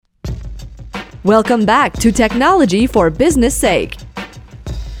Welcome back to Technology for Business Sake.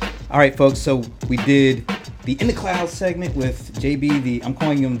 All right, folks, so we did the In the Cloud segment with JB, I'm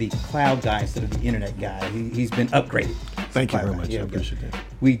calling him the cloud guy instead of the internet guy. He's been upgraded. Thank you very much. I appreciate that.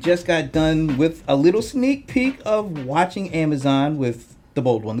 We just got done with a little sneak peek of watching Amazon with the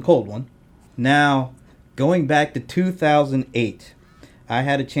bold one, the cold one. Now, going back to 2008, I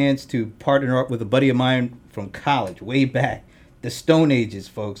had a chance to partner up with a buddy of mine from college, way back. The Stone Ages,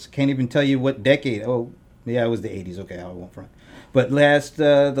 folks. Can't even tell you what decade. Oh, yeah, it was the 80s. Okay, I won't front. But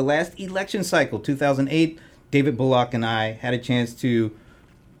the last election cycle, 2008, David Bullock and I had a chance to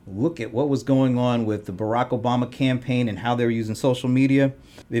look at what was going on with the Barack Obama campaign and how they were using social media.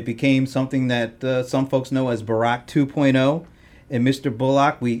 It became something that some folks know as Barack 2.0. And Mr.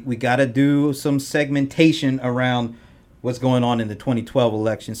 Bullock, we got to do some segmentation around what's going on in the 2012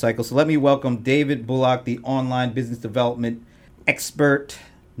 election cycle. So let me welcome David Bullock, the online business development expert,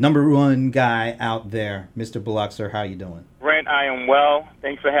 number one guy out there. Mr. Bullock, sir, how are you doing? Brent, I am well.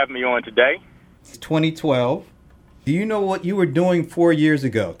 Thanks for having me on today. It's 2012. Do you know what you were doing 4 years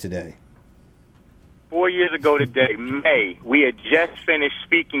ago today? 4 years ago today, May, we had just finished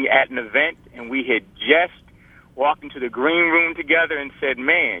speaking at an event, and we had just walked into the green room together and said,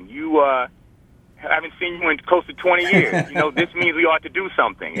 man, I haven't seen you in close to 20 years. This means we ought to do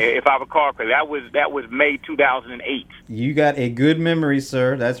something. If I recall correctly, that was May 2008. You got a good memory,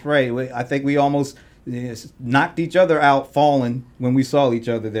 sir. That's right. I think we almost knocked each other out falling when we saw each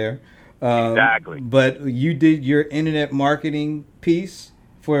other there. Exactly. But you did your internet marketing piece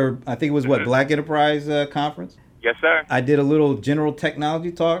for, I think it was Black Enterprise Conference? Yes, sir. I did a little general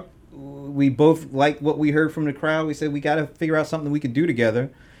technology talk. We both liked what we heard from the crowd. We said we got to figure out something we could do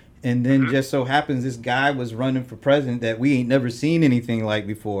together. And then just so happens this guy was running for president that we ain't never seen anything like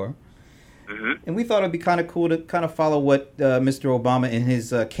before. And we thought it'd be kind of cool to kind of follow what Mr. Obama and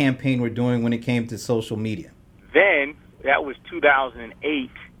his campaign were doing when it came to social media. Then, that was 2008.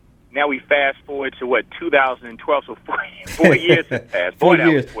 Now we fast forward to, 2012, so 4 years has passed. 4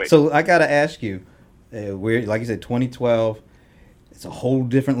 years. So I got to ask you, we're, like you said, 2012, it's a whole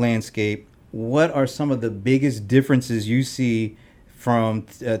different landscape. What are some of the biggest differences you see from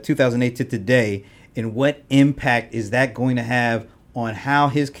 2008 to today, and what impact is that going to have on how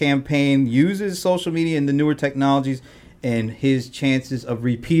his campaign uses social media and the newer technologies and his chances of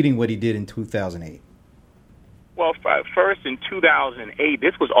repeating what he did in 2008? Well, first in 2008,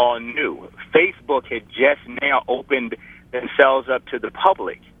 this was all new. Facebook had just now opened themselves up to the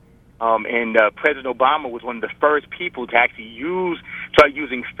public. And President Obama was one of the first people to actually start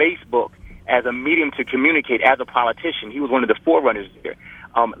using Facebook as a medium to communicate as a politician. He was one of the forerunners there.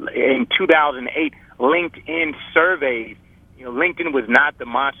 In 2008, LinkedIn surveys, LinkedIn was not the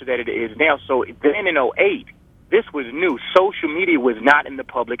monster that it is now. So then in 2008, this was new. Social media was not in the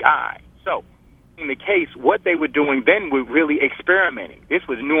public eye. So in the case, what they were doing then were really experimenting. This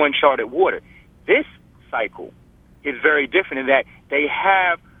was new uncharted water. This cycle is very different in that they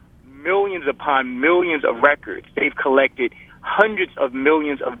have millions upon millions of records. They've collected hundreds of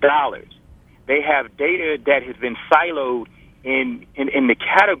millions of dollars. They have data that has been siloed in the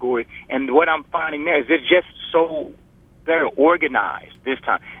category, and what I'm finding there is it's just so better organized this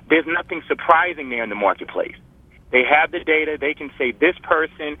time. There's nothing surprising there in the marketplace. They have the data. They can say this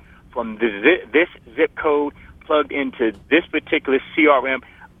person from this zip code plugged into this particular CRM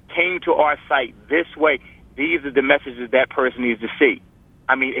came to our site this way. These are the messages that person needs to see.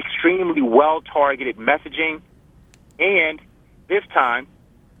 I mean, extremely well-targeted messaging, and this time,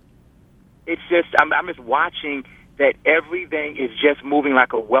 it's just, I'm just watching that everything is just moving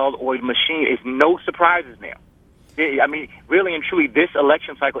like a well-oiled machine. It's no surprises now. I mean, really and truly, this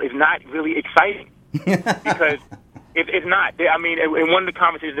election cycle is not really exciting because it's not. I mean, in one of the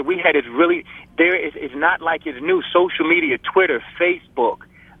conversations that we had, it's not like it's new. Social media, Twitter, Facebook,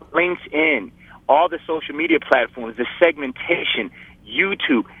 LinkedIn, all the social media platforms, the segmentation,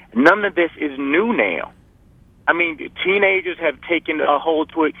 YouTube, none of this is new now. I mean, teenagers have taken a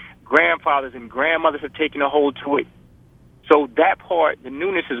hold to it. Grandfathers and grandmothers have taken a hold to it. So that part, the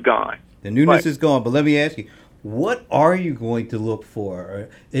newness is gone. The newness is gone. But let me ask you, what are you going to look for?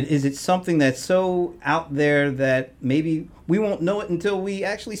 Is it something that's so out there that maybe we won't know it until we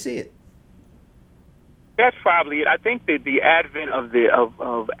actually see it? That's probably it. I think that the advent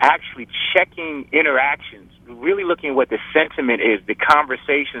of actually checking interactions, really looking at what the sentiment is, the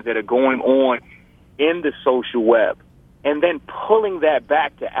conversations that are going on in the social web, and then pulling that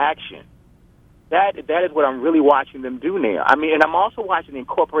back to action. That is what I'm really watching them do now. I mean, and I'm also watching the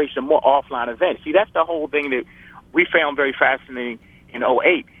incorporation of more offline events. See, that's the whole thing that we found very fascinating in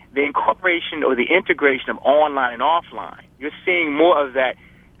 2008. The incorporation or the integration of online and offline. You're seeing more of that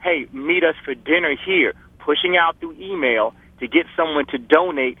hey, meet us for dinner here, pushing out through email to get someone to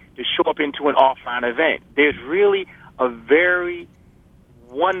donate to show up into an offline event. There's really a very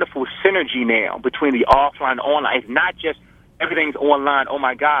wonderful synergy now between the offline and online. It's not just everything's online. Oh,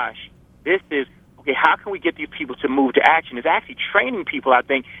 my gosh. This is, okay, how can we get these people to move to action? It's actually training people, I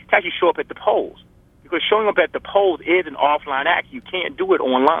think, to actually show up at the polls. Because showing up at the polls is an offline act. You can't do it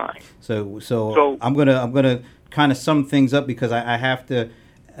online. So I'm gonna kind of sum things up because I have to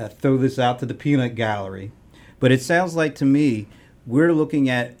throw this out to the peanut gallery. But it sounds like to me we're looking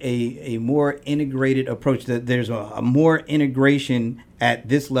at a more integrated approach. That there's a more integration at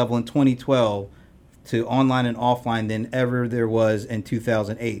this level in 2012 to online and offline than ever there was in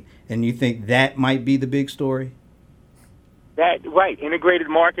 2008. And you think that might be the big story? That right, integrated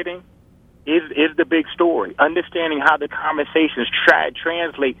marketing is the big story. Understanding how the conversations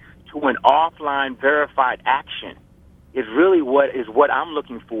translate to an offline verified action is really what I'm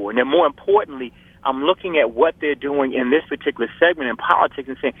looking for. And then more importantly, I'm looking at what they're doing in this particular segment in politics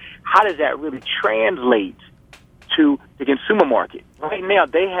and saying, how does that really translate to the consumer market? Right now,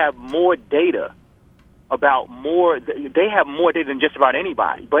 they have more data they have more data than just about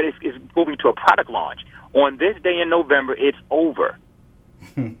anybody, but it's moving to a product launch. On this day in November, it's over.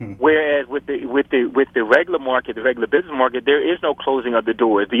 Whereas with the regular market, the regular business market, there is no closing of the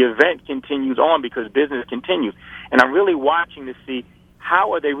doors. The event continues on because business continues. And I'm really watching to see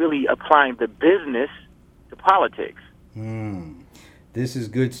how are they really applying the business to politics. This is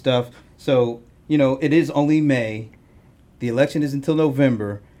good stuff. So, it is only May. The election is until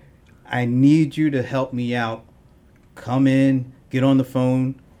November. I need you to help me out. Come in, get on the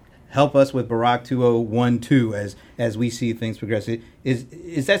phone, help us with Barack 2012 as we see things progress.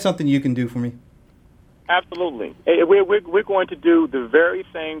 Is that something you can do for me? Absolutely. We're going to do the very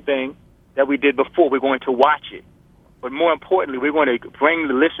same thing that we did before. We're going to watch it. But more importantly, we're going to bring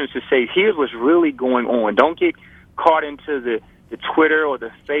the listeners to say, here's what's really going on. Don't get caught into the Twitter or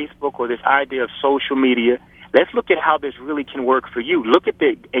the Facebook or this idea of social media. Let's look at how this really can work for you. Look at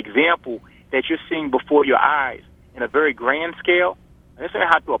the example that you're seeing before your eyes in a very grand scale. Let's learn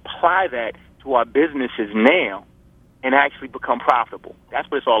how to apply that to our businesses now and actually become profitable. That's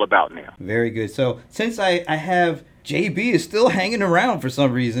what it's all about now. Very good. So since I have JB is still hanging around for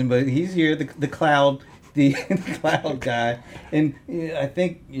some reason, but he's here, the cloud guy, and I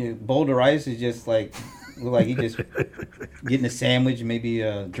think Boulder Ice is just look like he just getting a sandwich, maybe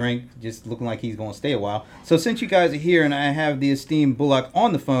a drink, just looking like he's going to stay a while. So since you guys are here and I have the esteemed Bullock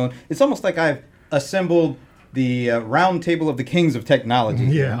on the phone, it's almost like I've assembled the round table of the kings of technology.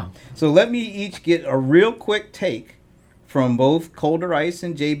 Yeah. So let me each get a real quick take from both Colder Ice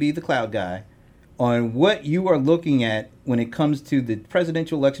and JB, the cloud guy, on what you are looking at when it comes to the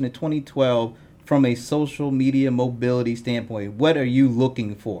presidential election of 2012 from a social media mobility standpoint. What are you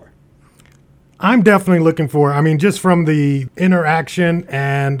looking for? I'm definitely looking for, just from the interaction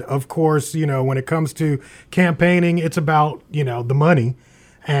and, of course, when it comes to campaigning, it's about, the money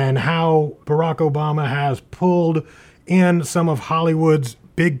and how Barack Obama has pulled in some of Hollywood's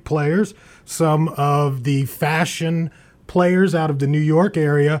big players, some of the fashion players out of the New York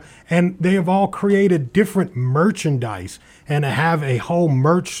area, and they have all created different merchandise and have a whole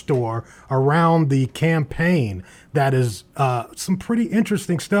merch store around the campaign. That is some pretty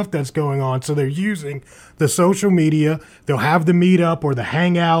interesting stuff that's going on. So they're using the social media, they'll have the meetup or the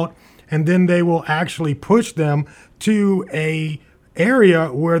hangout, and then they will actually push them to a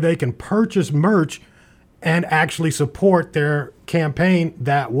area where they can purchase merch and actually support their campaign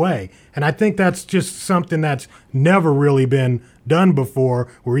that way. And I think that's just something that's never really been done before,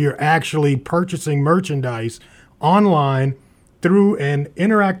 where you're actually purchasing merchandise online through an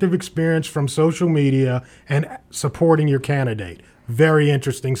interactive experience from social media and supporting your candidate. Very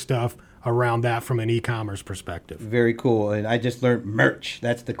interesting stuff around that from an e-commerce perspective. Very cool. And I just learned merch.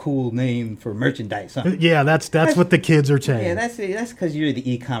 That's the cool name for merchandise, huh? Yeah, that's what the kids are saying. Yeah, that's because you're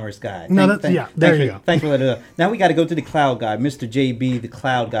the e-commerce guy. There you go. Thanks for letting it up. Now we got to go to the cloud guy, Mr. JB, the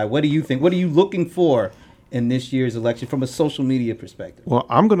cloud guy. What do you think? What are you looking for in this year's election from a social media perspective? Well,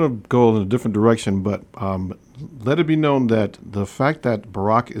 I'm going to go in a different direction, but let it be known that the fact that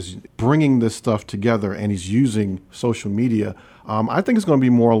Barack is bringing this stuff together and he's using social media, I think it's going to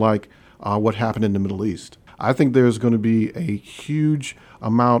be more like what happened in the Middle East. I think there's going to be a huge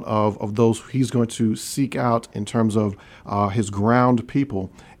amount of those he's going to seek out in terms of his ground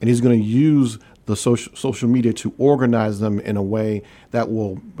people, and he's going to use the social media to organize them in a way that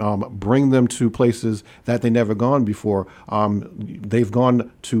will bring them to places that they never gone before. They've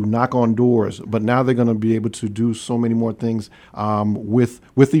gone to knock on doors, but now they're going to be able to do so many more things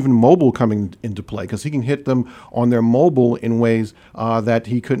with even mobile coming into play, because he can hit them on their mobile in ways that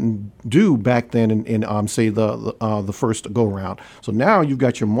he couldn't do back then in say the first go round. So now you've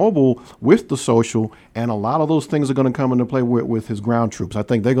got your mobile with the social, and a lot of those things are going to come into play with his ground troops. I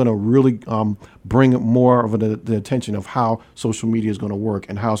think they're going to really bring more of the attention of how social media is going to work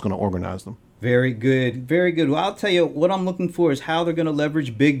and how it's going to organize them. Very good. Very good. Well, I'll tell you what I'm looking for is how they're going to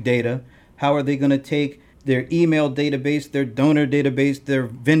leverage big data. How are they going to take their email database, their donor database, their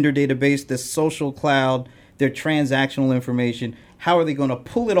vendor database, the social cloud, their transactional information? How are they going to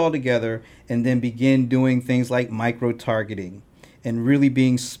pull it all together and then begin doing things like micro-targeting and really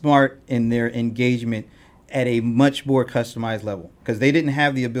being smart in their engagement at a much more customized level? Because they didn't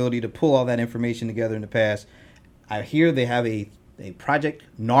have the ability to pull all that information together in the past. I hear they have a project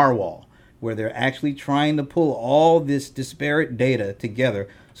Narwhal, where they're actually trying to pull all this disparate data together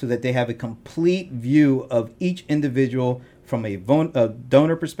so that they have a complete view of each individual from a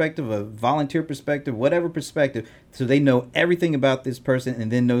donor perspective, a volunteer perspective, whatever perspective, so they know everything about this person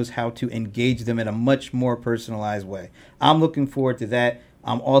and then knows how to engage them in a much more personalized way. I'm looking forward to that.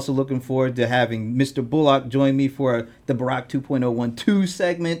 I'm also looking forward to having Mr. Bullock join me for the Barack 2.012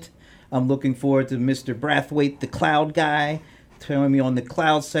 segment. I'm looking forward to Mr. Brathwaite, the cloud guy, join me on the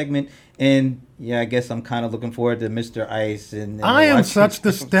cloud segment. And yeah, I guess I'm kind of looking forward to Mr. Ice. And I am such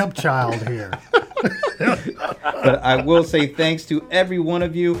the stepchild here. But I will say thanks to every one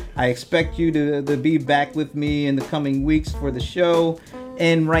of you. I expect you to be back with me in the coming weeks for the show.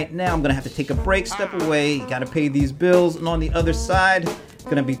 And right now, I'm going to have to take a break, step away. Got to pay these bills. And on the other side,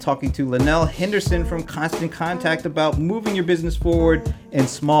 going to be talking to Linnell Henderson from Constant Contact about moving your business forward in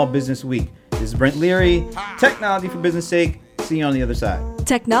Small Business Week. This is Brent Leary, Technology for Business Sake. See you on the other side.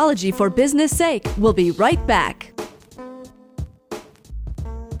 Technology for Business Sake. We'll be right back.